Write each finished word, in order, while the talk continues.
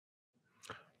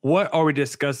What are we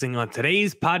discussing on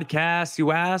today's podcast,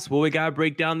 you ask? Well, we got to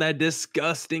break down that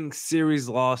disgusting series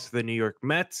loss to the New York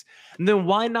Mets. And then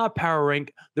why not power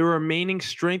rank the remaining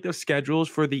strength of schedules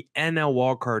for the NL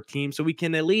wildcard team so we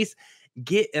can at least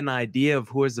get an idea of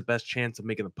who has the best chance of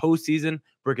making the postseason?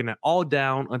 Breaking it all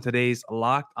down on today's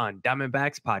Locked on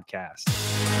Diamondbacks podcast.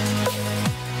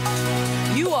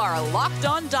 You are Locked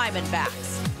on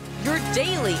Diamondbacks, your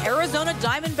daily Arizona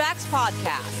Diamondbacks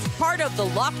podcast. Part of the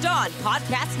Locked On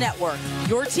Podcast Network,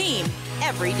 your team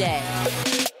every day.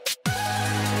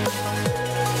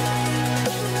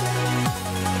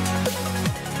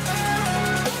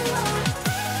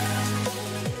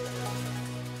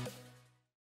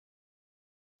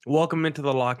 Welcome into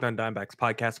the Locked on Diamondbacks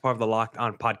podcast, part of the Locked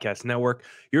on Podcast Network.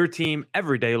 Your team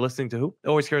every day, listening to who?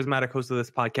 Always charismatic host of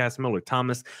this podcast, Millard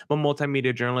Thomas. I'm a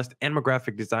multimedia journalist and I'm a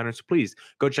graphic designer. So please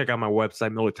go check out my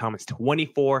website,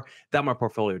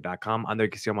 millardthomas24.myportfolio.com. On there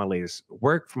you can see all my latest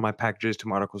work, from my packages to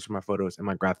my articles, from my photos, and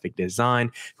my graphic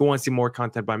design. If you want to see more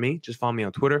content by me, just follow me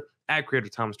on Twitter at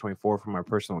CreatorThomas24 for my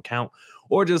personal account,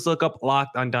 or just look up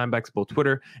Locked on Diamondbacks, both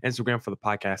Twitter, Instagram for the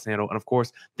podcast handle. And of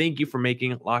course, thank you for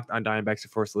making Locked on Diamondbacks your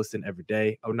first listen every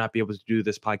day. I would not be able to do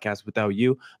this podcast without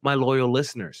you, my loyal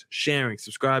listeners, sharing,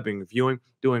 subscribing, reviewing,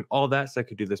 doing all that so I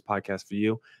could do this podcast for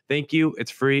you. Thank you.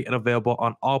 It's free and available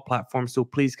on all platforms, so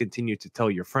please continue to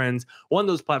tell your friends. One of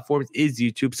those platforms is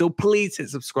YouTube, so please hit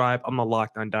subscribe on the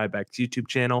Locked on Diamondbacks YouTube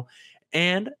channel.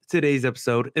 And today's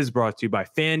episode is brought to you by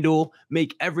FanDuel.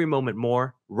 Make every moment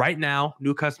more. Right now,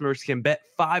 new customers can bet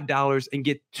 $5 and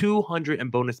get $200 in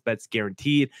bonus bets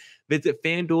guaranteed. Visit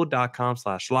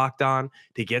FanDuel.com/lockedon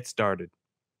to get started.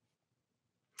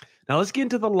 Now let's get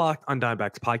into the Locked on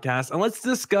Diamondbacks podcast and let's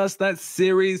discuss that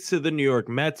series to the New York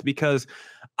Mets, because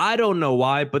I don't know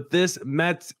why, but this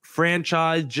Mets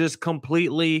franchise just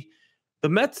completely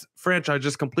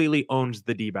owns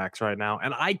the D-backs right now.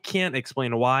 And I can't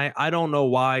explain why. I don't know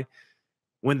why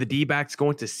when the D-backs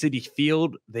go into Citi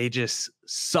Field, they just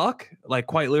suck. Like,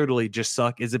 quite literally just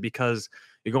suck. Is it because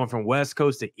you're going from West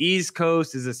Coast to East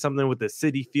Coast? Is it something with the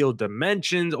Citi Field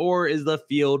dimensions? Or is the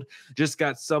field just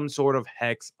got some sort of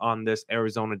hex on this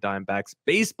Arizona Diamondbacks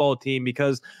baseball team?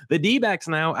 Because the D-backs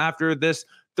now, after this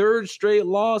third straight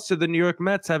loss to the New York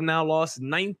Mets, have now lost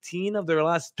 19 of their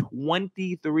last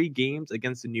 23 games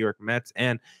against the New York Mets,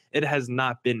 and it has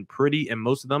not been pretty. And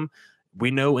most of them, we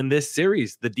know in this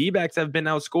series, the D-backs have been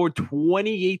outscored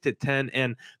 28-10,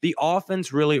 and the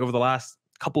offense really over the last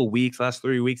couple weeks, last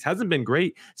 3 weeks, hasn't been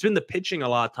great. It's been the pitching a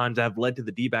lot of times that have led to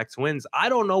the D-backs wins. I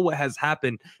don't know what has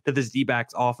happened to this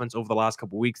D-backs offense over the last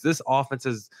couple weeks. This offense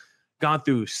has gone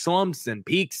through slumps and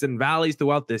peaks and valleys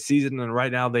throughout this season, and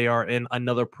right now they are in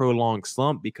another prolonged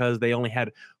slump because they only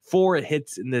had 4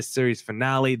 hits in this series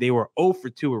finale. They were 0 for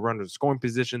 2 with runners in scoring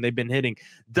position. They've been hitting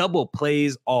double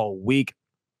plays all week,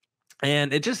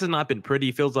 and it just has not been pretty.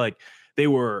 It feels like they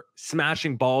were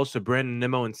smashing balls to Brandon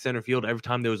Nimmo in center field every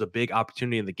time there was a big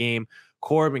opportunity in the game.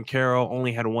 Corbin Carroll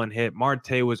only had 1 hit.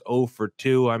 Marte was 0 for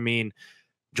 2. I mean,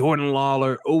 Jordan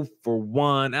Lawler, 0 for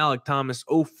 1. Alec Thomas,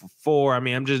 0 for 4. I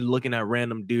mean, I'm just looking at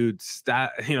random dudes'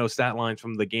 stat lines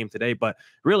from the game today. But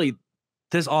really,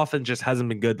 this offense just hasn't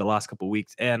been good the last couple of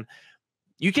weeks. And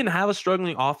you can have a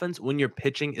struggling offense when your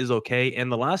pitching is okay.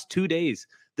 And the last 2 days,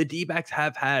 the D-backs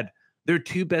have had their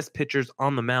 2 best pitchers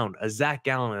on the mound, a Zach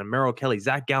Gallen and a Merrill Kelly.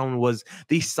 Zach Gallen was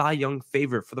the Cy Young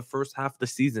favorite for the first half of the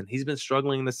season. He's been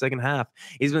struggling in the second half.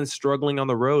 He's been struggling on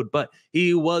the road, but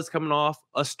he was coming off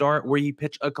a start where he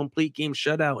pitched a complete game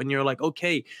shutout. And you're like,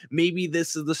 okay, maybe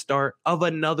this is the start of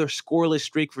another scoreless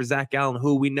streak for Zach Gallen,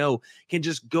 who we know can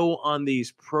just go on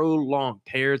these prolonged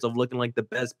tears of looking like the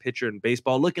best pitcher in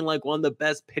baseball, looking like one of the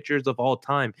best pitchers of all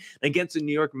time against a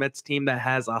New York Mets team that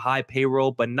has a high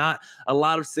payroll, but not a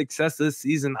lot of success this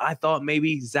season. I thought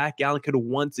maybe Zach Gallen could have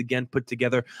once again put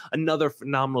together another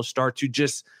phenomenal start to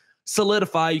just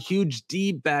solidify a huge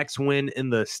D-backs win in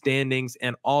the standings,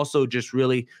 and also just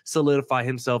really solidify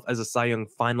himself as a Cy Young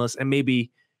finalist and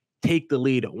maybe take the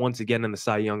lead once again in the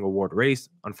Cy Young Award race.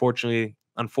 Unfortunately,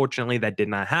 that did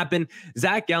not happen.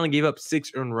 Zach Gallen gave up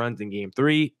 6 earned runs in game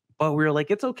 3. But we were like,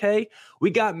 it's okay.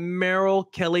 We got Merrill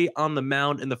Kelly on the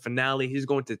mound in the finale. He's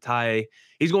going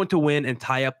to win and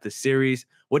tie up the series.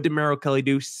 What did Merrill Kelly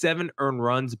do? 7 earned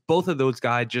runs. Both of those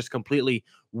guys just completely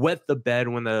wet the bed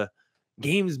when the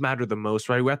games matter the most,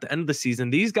 right? We're at the end of the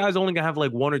season. These guys only gonna have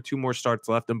like 1 or 2 more starts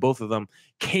left, and both of them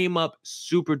came up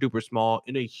super duper small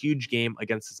in a huge game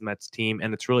against this Mets team,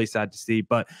 and it's really sad to see.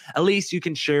 But at least you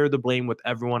can share the blame with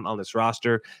everyone on this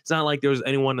roster. It's not like there was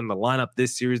anyone in the lineup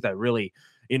this series that really,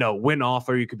 went off,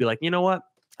 or you could be like, you know what?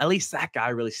 at least that guy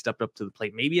really stepped up to the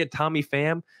plate. Maybe a Tommy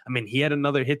Pham. I mean, he had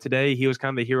another hit today. He was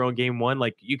kind of the hero in game one.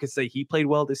 Like, you could say he played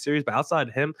well this series, but outside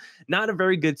of him, not a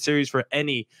very good series for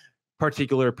any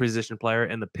particular position player.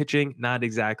 And the pitching, not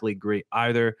exactly great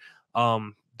either.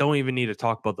 Don't even need to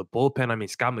talk about the bullpen. I mean,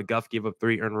 Scott McGough gave up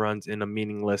 3 earned runs in a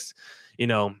meaningless,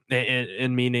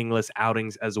 in meaningless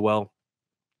outings as well.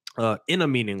 In a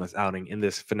meaningless outing in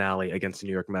this finale against the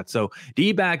New York Mets. So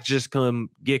D-backs just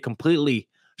get completely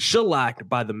shellacked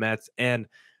by the Mets. And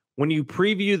when you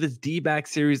preview this D-back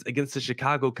series against the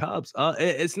Chicago Cubs,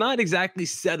 it's not exactly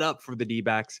set up for the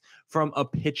D-backs from a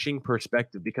pitching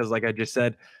perspective, because like I just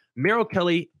said, Merrill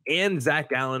Kelly and Zach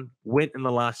Allen went in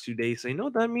the last 2 days. So you know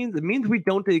what that means? It means we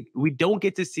don't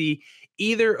get to see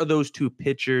either of those two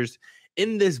pitchers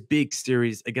in this big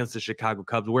series against the Chicago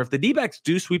Cubs, where if the D-backs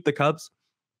do sweep the Cubs,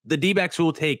 the D-backs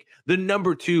will take the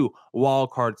number 2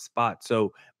 wild card spot.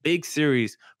 So big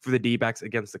series for the D-backs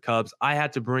against the Cubs. I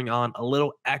had to bring on a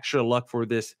little extra luck for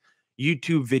this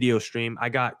YouTube video stream. I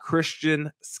got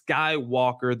Christian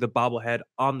Skywalker, the bobblehead,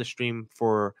 on the stream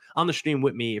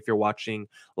with me. If you're watching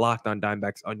Locked On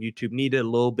Diamondbacks on YouTube, needed a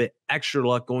little bit extra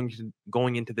luck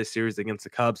going into this series against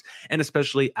the Cubs, and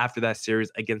especially after that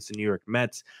series against the New York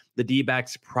Mets. The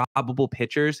D-backs probable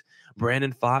pitchers: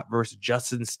 Brandon Pfaadt versus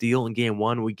Justin Steele in game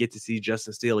 1. We get to see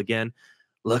Justin Steele again.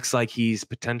 Looks like he's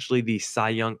potentially the Cy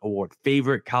Young Award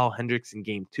favorite. Kyle Hendricks in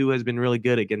game 2 has been really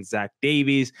good against Zach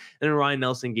Davies. And then Ryan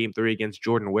Nelson in game 3 against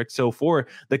Jordan Wick. So for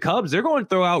the Cubs, they're going to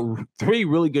throw out 3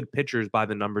 really good pitchers by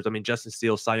the numbers. I mean, Justin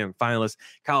Steele, Cy Young finalist.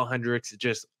 Kyle Hendricks,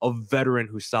 just a veteran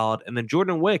who's solid. And then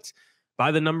Jordan Wicks,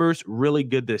 by the numbers, really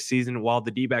good this season, while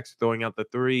the D-backs are throwing out the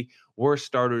 3 worst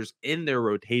starters in their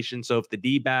rotation. So if the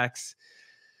D-backs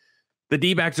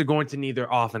are going to need their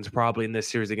offense probably in this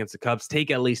series against the Cubs,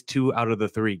 take at least 2 out of the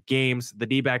 3 games. The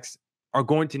D-backs are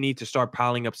going to need to start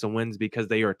piling up some wins, because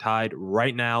they are tied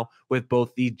right now with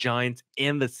both the Giants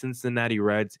and the Cincinnati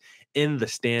Reds in the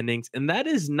standings. And that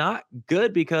is not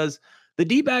good, because the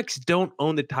D-backs don't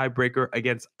own the tiebreaker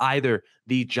against either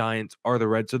the Giants or the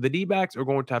Reds. So the D-backs are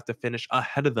going to have to finish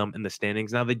ahead of them in the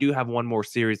standings. Now, they do have one more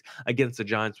series against the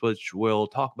Giants, which we'll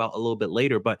talk about a little bit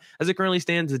later. But as it currently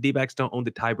stands, the D-backs don't own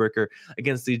the tiebreaker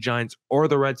against the Giants or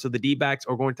the Reds. So the D-backs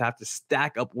are going to have to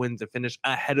stack up wins and finish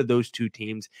ahead of those 2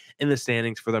 teams in the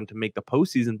standings for them to make the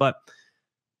postseason. But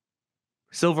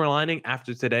silver lining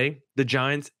after today, the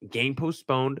Giants game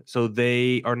postponed, so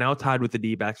they are now tied with the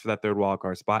D-backs for that 3rd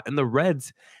wildcard spot. And the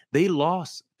Reds, they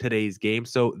lost today's game,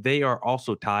 so they are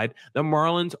also tied. The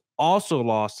Marlins also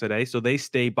lost today, so they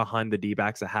stay behind the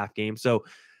D-backs a half game. So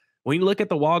when you look at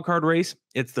the wildcard race,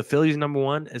 it's the Phillies number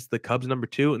 1, it's the Cubs number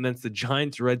 2, and then it's the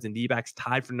Giants, Reds, and D-backs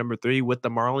tied for number 3 with the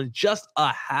Marlins just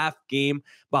a half game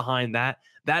behind that.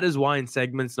 That is why in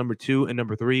segments number 2 and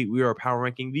number 3, we are power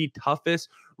ranking the toughest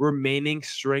remaining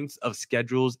strengths of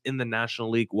schedules in the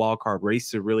National League wildcard race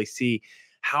to really see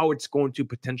how it's going to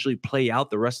potentially play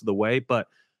out the rest of the way. But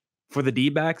for the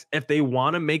D-backs, if they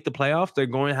want to make the playoffs, they're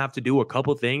going to have to do a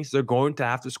couple things. They're going to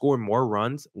have to score more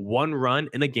runs. 1 run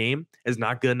in a game is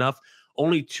not good enough.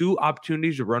 Only 2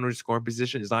 opportunities to run in scoring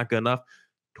position is not good enough.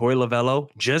 Torey Lovullo,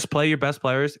 just play your best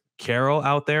players. Carroll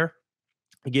out there.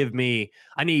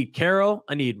 I need Carroll,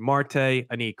 I need Marte,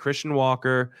 I need Christian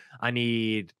Walker, I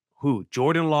need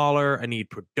Jordan Lawler, I need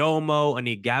Perdomo, I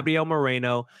need Gabriel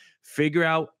Moreno. Figure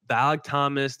out the Alec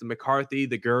Thomas, the McCarthy,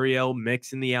 the Gurriel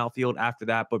mix in the outfield after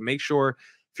that. But make sure,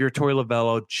 if you're Torey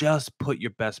Lovullo, just put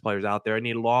your best players out there. I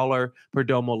need Lawler,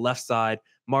 Perdomo left side,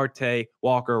 Marte,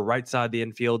 Walker right side the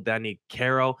infield. Then I need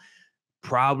Carroll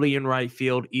probably in right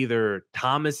field, either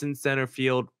Thomas in center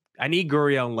field. I need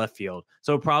Gurriel in left field.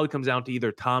 So it probably comes down to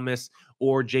either Thomas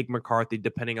or Jake McCarthy,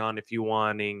 depending on if you're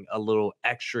wanting a little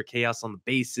extra chaos on the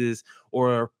bases,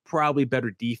 or probably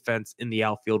better defense in the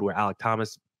outfield where Alec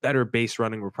Thomas, better base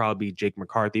running would probably be Jake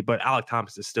McCarthy, but Alec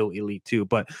Thomas is still elite too.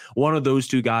 But one of those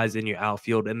 2 guys in your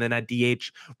outfield. And then at DH,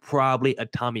 probably a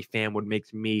Tommy Pham would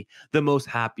make me the most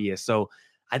happiest. So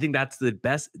I think that's the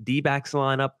best D-backs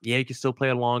lineup. Yeah, you can still play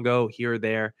a Longo here or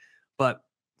there, but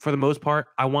for the most part,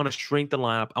 I want to shrink the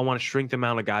lineup. I want to shrink the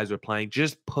amount of guys we're playing.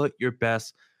 Just put your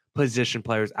best position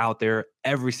players out there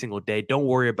every single day. Don't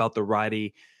worry about the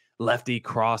righty lefty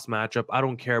cross matchup. I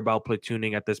don't care about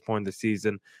platooning at this point in the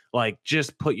season. Like,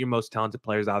 just put your most talented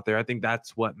players out there. I think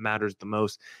that's what matters the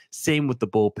most. Same with the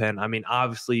bullpen. I mean,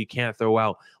 obviously you can't throw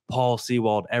out Paul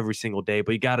Sewald every single day,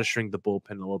 but you got to shrink the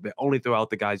bullpen a little bit. Only throw out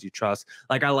the guys you trust.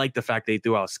 Like, I like the fact they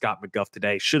threw out Scott McGough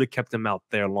today. Should have kept him out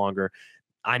there longer.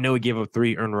 I know he gave up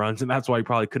 3 earned runs, and that's why he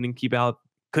probably couldn't keep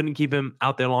him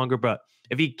out there longer. But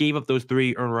if he gave up those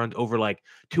 3 earned runs over like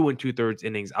 2 2/3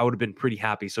 innings, I would have been pretty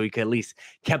happy. So he could at least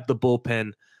kept the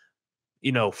bullpen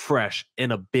fresh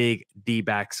in a big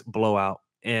D-backs blowout.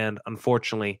 And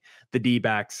unfortunately, Scott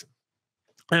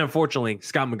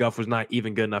McGough was not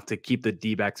even good enough to keep the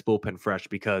D-backs bullpen fresh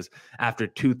because after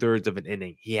 2/3 of an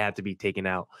inning, he had to be taken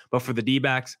out. But for the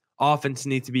D-backs, offense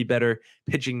needs to be better,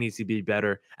 pitching needs to be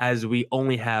better, as we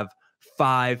only have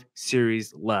 5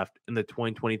 series left in the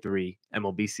 2023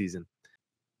 MLB season.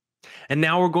 And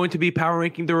now we're going to be power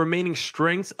ranking the remaining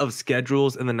strengths of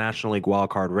schedules in the National League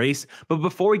wildcard race. But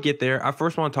before we get there, I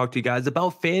first want to talk to you guys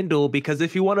about FanDuel, because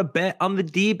if you want to bet on the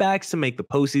D-backs to make the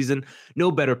postseason,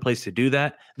 no better place to do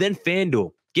that than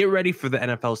FanDuel. Get ready for the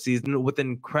NFL season with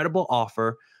an incredible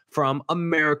offer from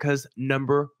America's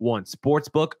 #1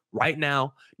 sportsbook. Right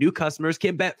now, new customers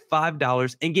can bet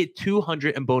 $5 and get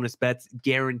 $200 in bonus bets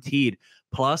guaranteed.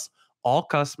 Plus, all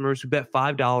customers who bet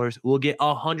 $5 will get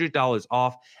 $100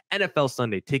 off NFL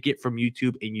Sunday Ticket from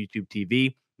YouTube and YouTube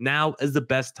TV. Now is the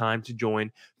best time to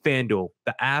join FanDuel.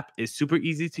 The app is super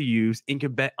easy to use and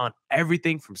can bet on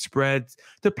everything from spreads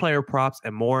to player props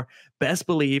and more. Best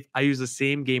believe I use the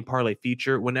same game parlay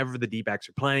feature whenever the D-backs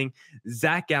are playing.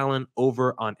 Zach Gallen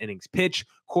over on innings pitch,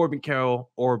 Corbin Carroll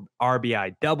or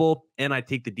RBI double, and I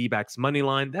take the D-backs money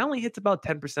line. That only hits about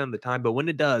 10% of the time, but when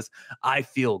it does, I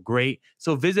feel great.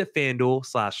 So visit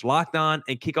FanDuel/LockedOn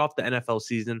and kick off the NFL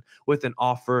season with an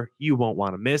offer you won't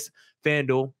want to miss.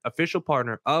 FanDuel, official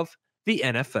partner of the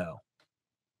NFL.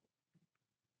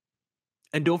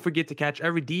 And don't forget to catch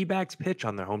every D-backs pitch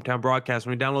on their hometown broadcast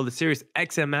when you download the Sirius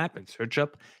XM app and search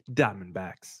up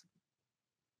Diamondbacks.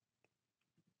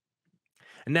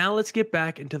 And now let's get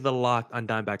back into the Locked on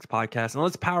Diamondbacks podcast, and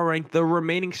let's power rank the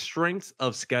remaining strengths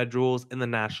of schedules in the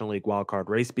National League wildcard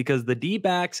race, because the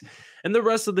D-backs and the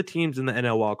rest of the teams in the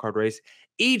NL wildcard race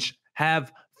each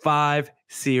have 5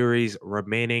 series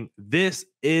remaining. This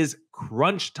is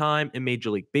crunch time in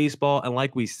Major League Baseball. And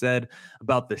like we said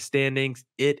about the standings,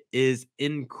 it is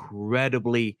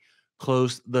incredibly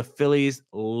close. The Phillies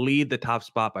lead the top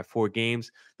spot by 4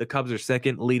 games. The Cubs are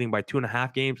second, leading by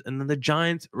 2.5 games. And then the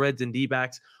Giants, Reds, and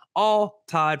D-backs all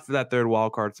tied for that third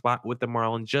wildcard spot, with the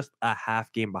Marlins just a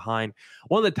half game behind.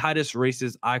 One of the tightest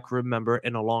races I can remember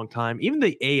in a long time. Even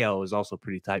the AL is also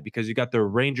pretty tight, because you got the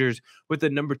Rangers with the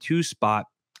 #2 spot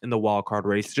in the wild card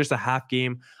race, just a half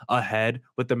game ahead,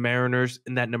 with the Mariners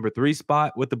in that #3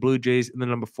 spot, with the Blue Jays in the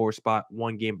 #4 spot,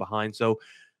 1 game behind. So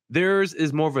theirs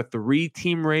is more of a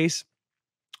 3-team race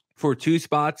for 2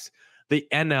 spots. The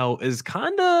NL is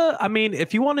kind of,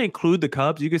 if you want to include the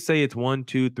Cubs, you could say it's 1,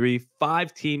 2, 3,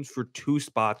 5 teams for 2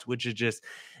 spots, which is just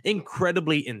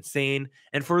incredibly insane.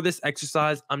 And for this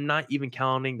exercise, I'm not even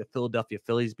counting the Philadelphia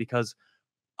Phillies, because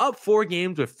up 4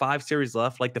 games with 5 series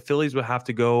left, like the Phillies would have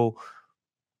to go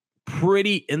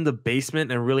pretty in the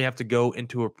basement and really have to go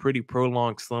into a pretty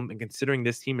prolonged slump. And considering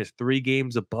this team is 3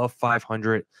 games above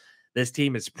 500, this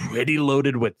team is pretty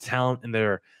loaded with talent in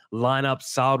their lineup,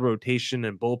 solid rotation,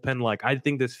 and bullpen. Like, I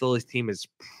think this Phillies team is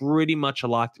pretty much a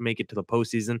lock to make it to the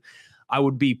postseason. I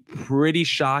would be pretty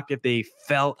shocked if they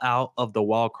fell out of the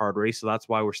wild card race. So that's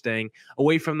why we're staying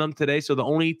away from them today. So the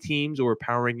only teams we're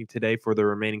power ranking today for the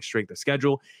remaining strength of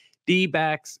schedule: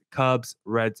 D-backs, Cubs,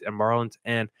 Reds, and Marlins.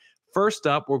 And first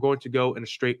up, we're going to go in a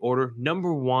straight order.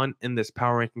 #1 in this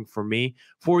power ranking for me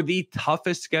for the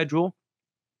toughest schedule.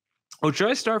 Or should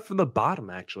I start from the bottom,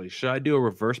 actually? Should I do a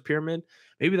reverse pyramid?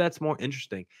 Maybe that's more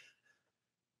interesting.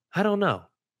 I don't know.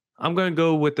 I'm going to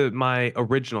go with my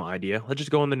original idea. Let's just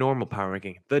go in the normal power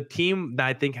ranking. The team that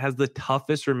I think has the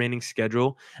toughest remaining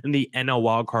schedule in the NL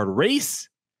wildcard race,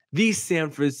 the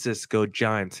San Francisco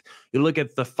Giants. You look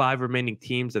at the 5 remaining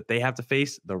teams that they have to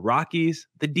face: the Rockies,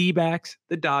 the D-backs,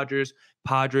 the Dodgers,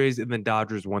 Padres, and the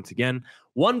Dodgers once again.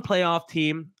 1 playoff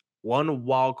team, 1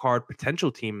 wild card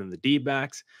potential team in the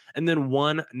D-backs, and then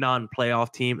 1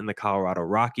 non-playoff team in the Colorado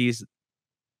Rockies.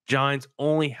 Giants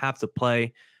only have to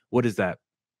play,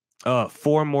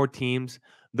 4 more teams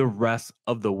the rest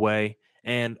of the way.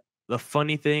 And the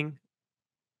funny thing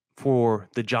for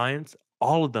the Giants,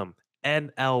 all of them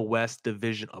NL West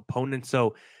division opponents.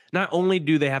 So not only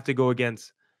do they have to go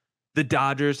against the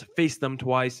Dodgers, face them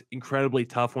twice, incredibly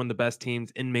tough, one of the best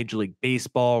teams in Major League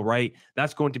Baseball, right?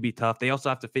 That's going to be tough. They also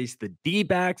have to face the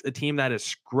D-backs, a team that is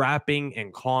scrapping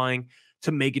and clawing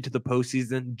to make it to the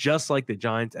postseason, just like the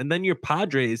Giants. And then your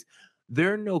Padres,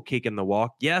 they're no kick in the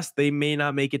walk. Yes, they may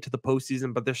not make it to the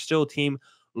postseason, but they're still a team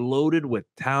loaded with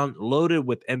talent, loaded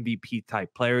with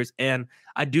MVP-type players. And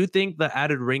I do think the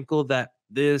added wrinkle that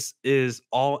this is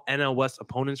all NL West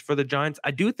opponents for the Giants,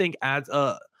 I do think adds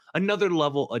a another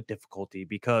level of difficulty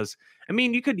because I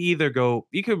mean, you could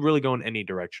really go in any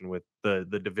direction with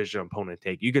the division opponent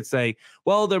take. You could say,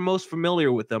 well, they're most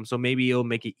familiar with them, so maybe it'll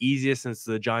make it easier since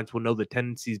the Giants will know the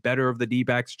tendencies better of the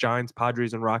D-backs, Giants,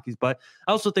 Padres, and Rockies. But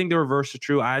I also think the reverse is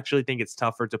true. I actually think it's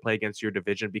tougher to play against your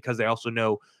division because they also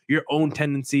know your own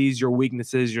tendencies, your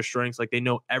weaknesses, your strengths. Like they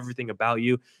know everything about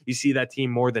you. You see that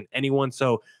team more than anyone.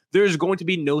 So there's going to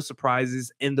be no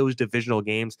surprises in those divisional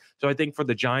games. So I think for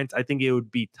the Giants, I think it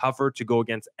would be tougher to go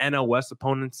against NL West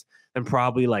opponents than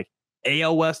probably like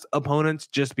AL West opponents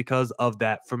just because of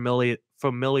that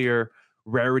familiar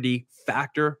rarity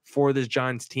factor for this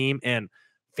Giants team. And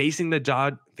facing the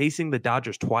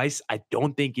Dodgers twice, I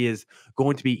don't think is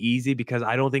going to be easy because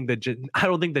I don't think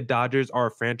the Dodgers are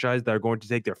a franchise that are going to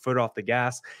take their foot off the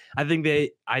gas. I think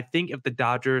if the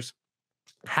Dodgers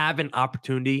have an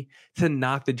opportunity to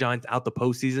knock the Giants out the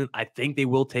postseason, I think they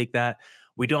will take that.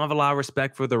 We don't have a lot of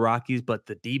respect for the Rockies, but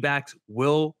the D-backs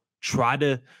will try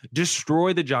to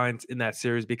destroy the Giants in that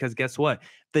series because guess what?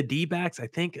 The D-backs, I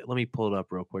think, let me pull it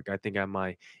up real quick. I think I have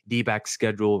my D-back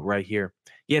schedule right here.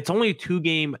 Yeah, it's only a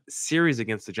 2-game series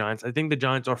against the Giants. I think the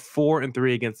Giants are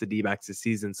 4-3 against the D-backs this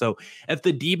season. So if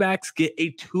the D-backs get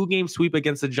a 2-game sweep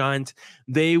against the Giants,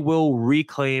 they will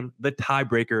reclaim the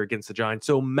tiebreaker against the Giants.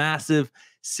 So massive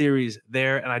series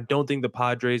there. And I don't think the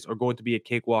Padres are going to be a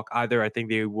cakewalk either. I think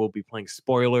they will be playing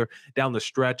spoiler down the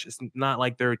stretch. It's not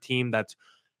like they're a team that's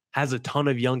has a ton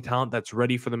of young talent that's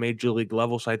ready for the major league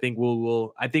level. So I think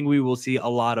we will see a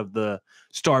lot of the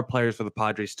star players for the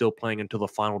Padres still playing until the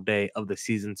final day of the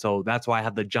season. So that's why I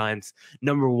have the Giants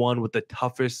number 1 with the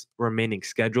toughest remaining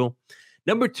schedule.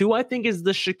 Number 2, I think, is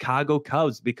the Chicago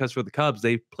Cubs, because for the Cubs,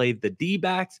 they played the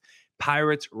D-backs,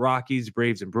 Pirates, Rockies,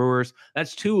 Braves, and Brewers.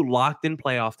 That's 2 locked-in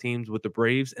playoff teams with the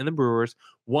Braves and the Brewers,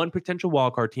 1 potential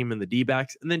wildcard team in the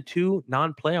D-backs, and then 2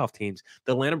 non-playoff teams.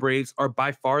 The Atlanta Braves are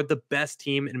by far the best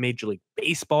team in Major League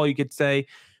Baseball, you could say.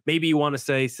 Maybe you want to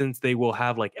say since they will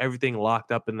have like everything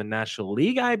locked up in the National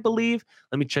League, I believe.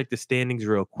 Let me check the standings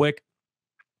real quick.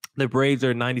 The Braves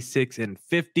are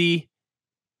 96-50.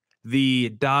 The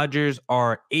Dodgers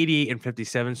are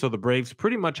 88-57. So the Braves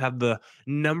pretty much have the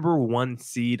number 1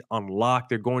 seed on lock.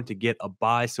 They're going to get a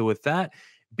bye. So with that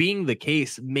being the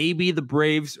case, maybe the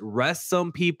Braves rest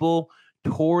some people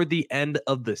toward the end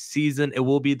of the season. It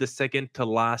will be the second to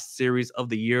last series of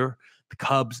the year, the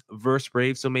Cubs versus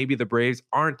Braves. So maybe the Braves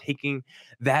aren't taking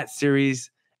that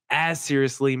series as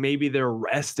seriously. Maybe they're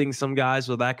resting some guys,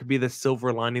 so that could be the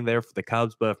silver lining there for the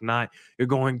Cubs. But if not, you're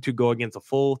going to go against a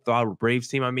full throttle Braves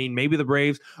team. I mean, maybe the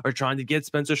Braves are trying to get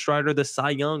Spencer Strider the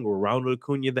Cy Young or Ronald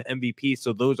Acuna the MVP.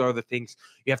 So those are the things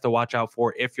you have to watch out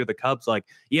for if you're the Cubs. Like,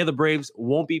 yeah, the Braves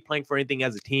won't be playing for anything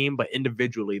as a team, but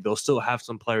individually, they'll still have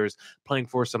some players playing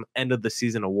for some end of the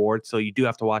season awards. So you do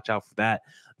have to watch out for that.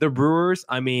 The Brewers,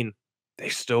 I mean, they're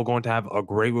still going to have a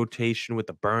great rotation with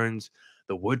the Burns,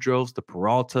 the Woodruffs, the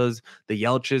Peraltas, the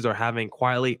Yelches are having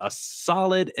quietly a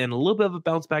solid and a little bit of a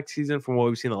bounce back season from what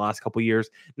we've seen the last couple of years.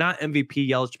 Not MVP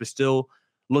Yelich, but still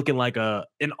looking like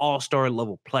an all-star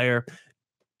level player.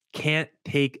 Can't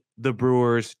take the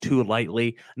Brewers too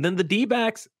lightly. And then the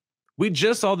D-backs, we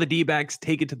just saw the D-backs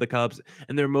take it to the Cubs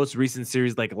in their most recent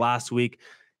series like last week.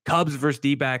 Cubs versus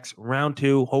D-backs, round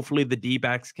 2. Hopefully the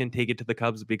D-backs can take it to the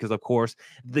Cubs because, of course,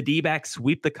 the D-backs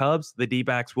sweep the Cubs. The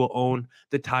D-backs will own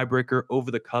the tiebreaker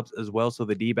over the Cubs as well. So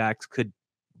the D-backs could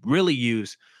really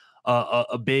use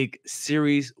a big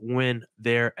series win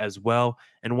there as well.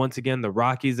 And once again, the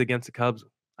Rockies against the Cubs.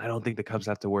 I don't think the Cubs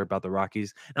have to worry about the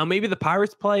Rockies. Now, maybe the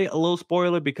Pirates play a little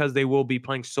spoiler because they will be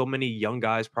playing so many young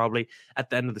guys probably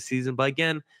at the end of the season. But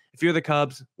again, if you're the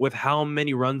Cubs, with how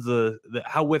many runs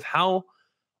how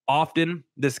often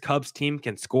this Cubs team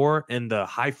can score and the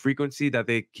high frequency that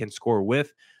they can score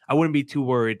with, I wouldn't be too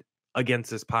worried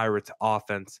against this Pirates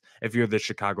offense if you're the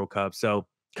Chicago Cubs. So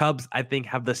Cubs, I think,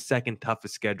 have the second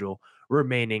toughest schedule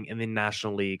remaining in the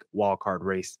National League wildcard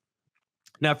race.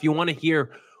 Now, if you want to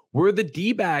hear where the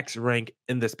D-backs rank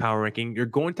in this power ranking, you're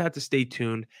going to have to stay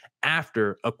tuned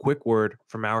after a quick word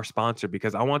from our sponsor,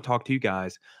 because I want to talk to you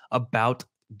guys about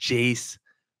Jace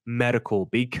Medical,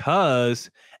 because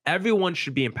everyone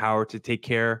should be empowered to take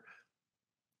care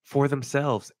for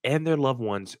themselves and their loved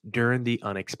ones during the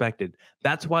unexpected.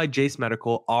 That's why Jace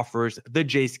Medical offers the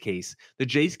Jace Case. The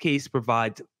Jace Case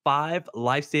provides 5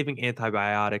 life-saving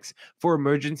antibiotics for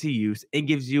emergency use and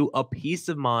gives you a peace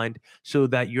of mind so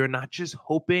that you're not just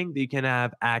hoping that you can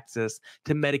have access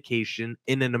to medication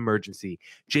in an emergency.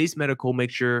 Jace Medical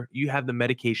makes sure you have the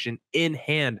medication in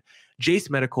hand. Jace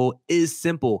Medical is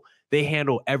simple. They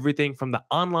handle everything from the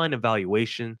online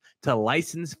evaluation to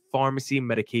licensed pharmacy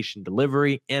medication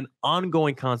delivery and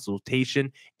ongoing consultation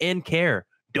and care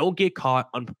Don't get caught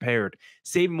unprepared.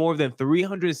 Save more than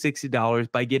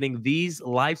 $360 by getting these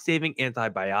life-saving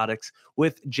antibiotics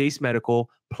with Jace Medical,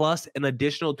 plus an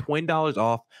additional $20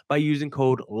 off by using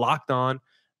code LOCKEDON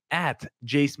at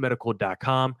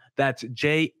jacemedical.com. That's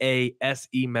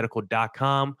JASE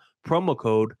medical.com. Promo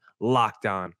code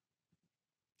LOCKEDON.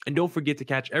 And don't forget to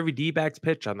catch every D-backs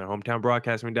pitch on their hometown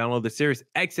broadcast when you download the Sirius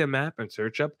XM app and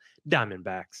search up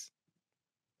Diamondbacks.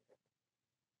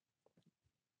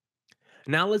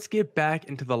 Now let's get back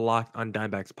into the Locked on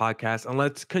Diamondbacks podcast, and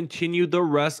let's continue the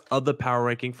rest of the power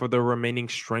ranking for the remaining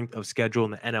strength of schedule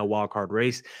in the NL wildcard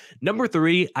race. Number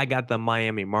 3, I got the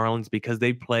Miami Marlins because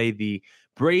they play the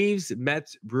Braves,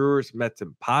 Mets, Brewers, Mets,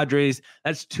 and Padres.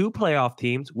 That's 2 playoff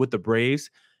teams with the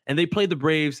Braves, and they play the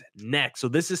Braves next. So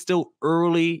this is still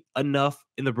early enough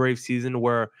in the Braves season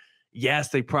where, yes,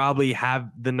 they probably have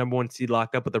the number 1 seed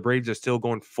locked up, but the Braves are still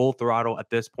going full throttle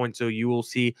at this point. So you will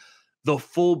see the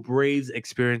full Braves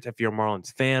experience if you're a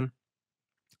Marlins fan.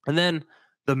 And then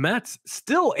the Mets,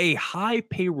 still a high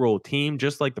payroll team,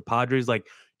 just like the Padres, like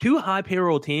 2 high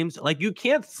payroll teams. Like you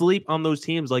can't sleep on those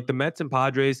teams like the Mets and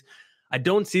Padres. I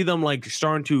don't see them like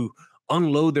starting to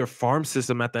unload their farm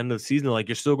system at the end of the season. Like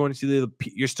you're still going to see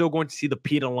the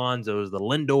Pete Alonsos, the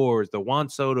Lindors, the Juan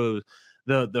Sotos,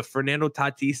 the Fernando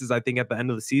Tatises. I think at the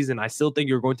end of the season, I still think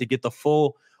you're going to get the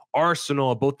full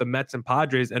arsenal of both the Mets and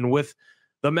Padres. And with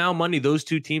the amount of money those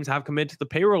 2 teams have committed to the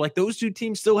payroll, like those 2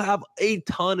 teams still have a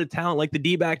ton of talent. Like the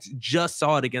D-backs just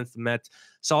saw it against the Mets,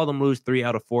 saw them lose 3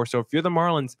 out of 4. So if you're the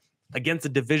Marlins against a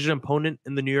division opponent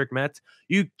in the New York Mets,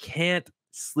 you can't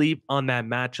sleep on that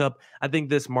matchup. I think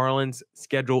this Marlins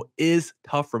schedule is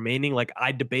tough remaining. Like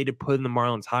I debated putting the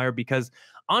Marlins higher because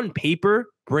on paper,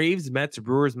 Braves, Mets,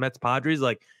 Brewers, Mets, Padres,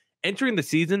 like entering the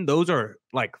season, those are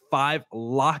like 5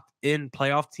 locked in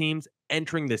playoff teams.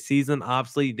 Entering the season,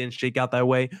 obviously it didn't shake out that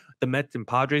way, the Mets and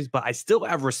Padres, but I still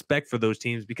have respect for those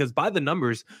teams because by the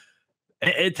numbers,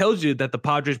 it tells you that the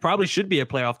Padres probably should be a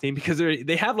playoff team because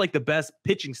they have like the best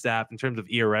pitching staff in terms of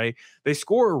ERA. They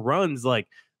score runs. Like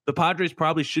the Padres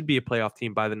probably should be a playoff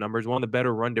team by the numbers, one of the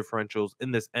better run differentials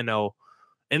in this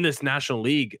National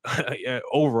League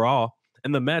overall.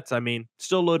 And the Mets, I mean,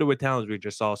 still loaded with talents we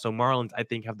just saw. So Marlins, I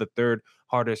think, have the 3rd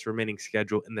hardest remaining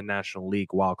schedule in the National League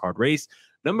wildcard race.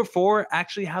 Number 4,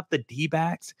 actually have the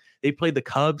D-backs. They play the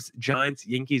Cubs, Giants,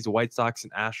 Yankees, White Sox,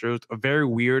 and Astros. A very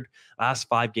weird last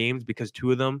 5 games because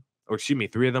 3 of them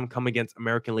come against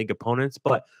American League opponents,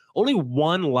 but only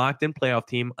 1 locked-in playoff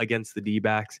team against the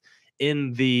D-backs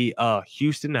in the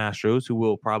Houston Astros, who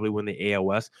will probably win the AL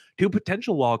West. 2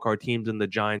 potential wildcard teams in the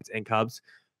Giants and Cubs.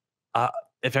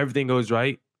 If everything goes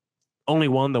right, only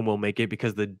one of them will make it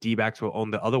because the D-backs will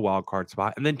own the other wild card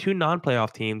spot. And then 2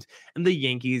 non-playoff teams in the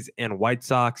Yankees and White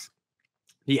Sox.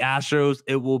 The Astros,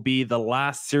 it will be the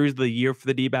last series of the year for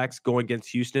the D-backs going against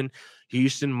Houston.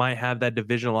 Houston might have that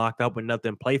division locked up with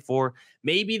nothing to play for.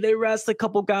 Maybe they rest a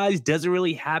couple guys. Doesn't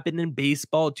really happen in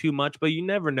baseball too much, but you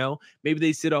never know. Maybe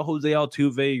they sit out Jose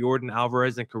Altuve, Jordan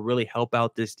Alvarez, and could really help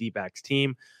out this D-backs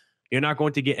team. You're not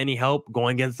going to get any help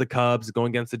going against the Cubs, going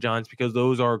against the Giants, because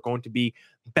those are going to be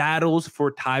battles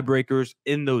for tiebreakers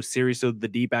in those series. So the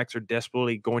D-backs are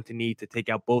desperately going to need to take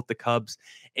out both the Cubs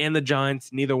and the Giants.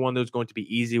 Neither one of those is going to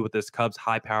be easy with this Cubs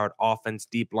high-powered offense,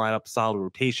 deep lineup, solid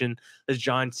rotation. This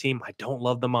Giants team, I don't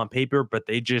love them on paper, but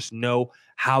they just know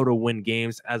how to win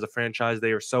games as a franchise.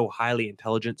 They are so highly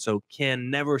intelligent, so can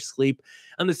never sleep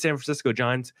on the San Francisco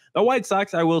Giants. The White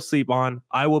Sox, I will sleep on.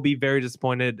 I will be very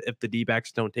disappointed if the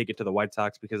D-backs don't take it to the White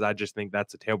Sox because I just think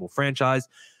that's a terrible franchise.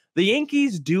 The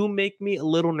Yankees do make me a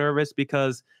little nervous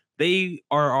because they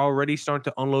are already starting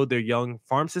to unload their young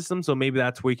farm system. So maybe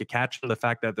that's where you could catch them. The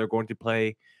fact that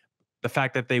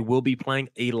they will be playing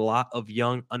a lot of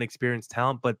young, unexperienced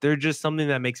talent, but they're just something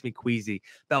that makes me queasy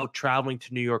about traveling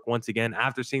to New York once again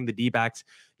after seeing the D-backs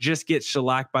just get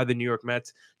shellacked by the New York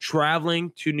Mets,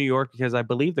 traveling to New York because I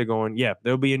believe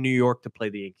they'll be in New York to play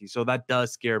the Yankees. So that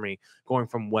does scare me going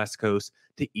from West Coast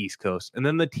to East Coast. And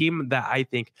then the team that I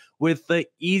think with the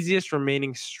easiest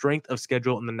remaining strength of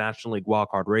schedule in the National League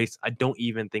wildcard race, I don't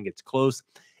even think it's close.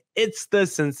 It's the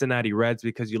Cincinnati Reds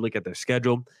because you look at their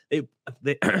schedule. They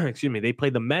play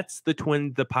the Mets, the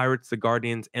Twins, the Pirates, the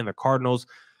Guardians, and the Cardinals.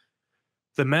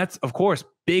 The Mets, of course,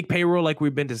 big payroll like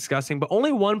we've been discussing, but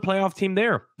only one playoff team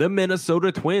there, the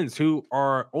Minnesota Twins, who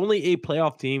are only a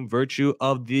playoff team virtue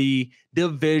of the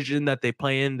division that they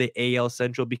play in, the AL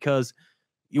Central, because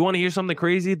you want to hear something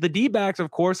crazy? The D-backs,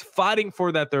 of course, fighting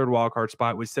for that 3rd wildcard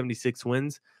spot with 76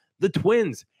 wins. The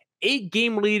Twins,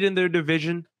 8-game lead in their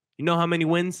division. You know how many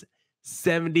wins?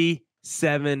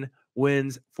 77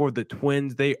 wins for the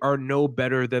Twins. They are no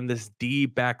better than this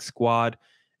D-back squad.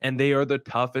 and they are the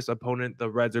toughest opponent the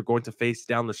Reds are going to face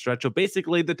down the stretch. So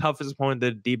basically, the toughest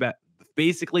opponent,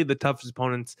 basically the toughest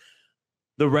opponents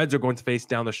the Reds are going to face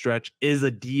down the stretch is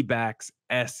a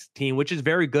D-backs-esque team, which is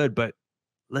very good. But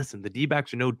listen, the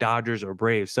D-backs are no Dodgers or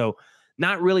Braves, so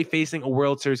not really facing a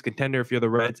World Series contender if you're the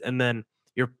Reds. And then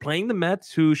you're playing the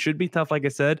Mets, who should be tough, like I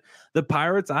said. The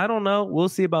Pirates, I don't know. We'll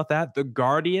see about that. The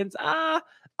Guardians,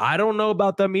 I don't know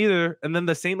about them either. And then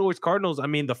the St. Louis Cardinals, I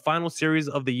mean, the final series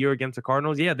of the year against the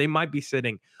Cardinals, yeah, they might be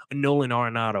sitting a Nolan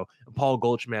Arenado and Paul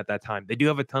Goldschmidt at that time. They do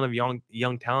have a ton of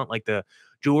young talent, like the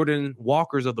Jordan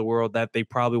Walkers of the world, that they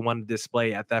probably want to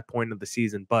display at that point of the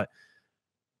season. But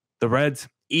the Reds,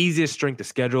 easiest strength of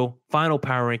schedule, final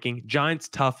power ranking, Giants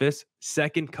toughest,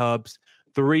 second Cubs,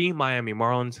 3 Miami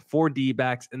Marlins, 4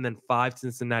 D-backs, and then 5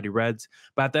 Cincinnati Reds.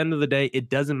 But at the end of the day, it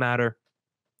doesn't matter.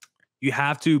 You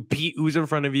have to beat who's in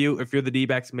front of you if you're the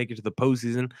D-backs to make it to the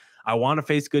postseason. I want to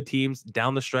face good teams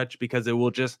down the stretch because it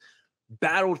will just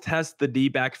battle test the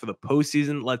D-backs for the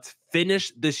postseason. Let's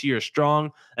finish this year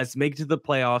strong. Let's make it to the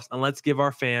playoffs, and let's give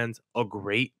our fans a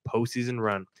great postseason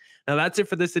run. Now, that's it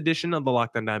for this edition of the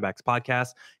Locked On Diamondbacks podcast.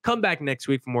 Come back next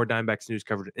week for more Diamondbacks news,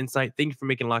 coverage, and insight. Thank you for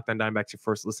making Locked On Diamondbacks your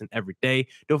first listen every day.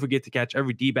 Don't forget to catch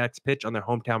every D-backs pitch on their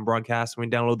hometown broadcast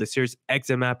when you download the Sirius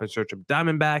XM app and search up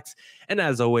Diamondbacks. And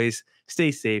as always,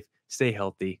 stay safe, stay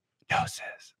healthy.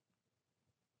 Doses.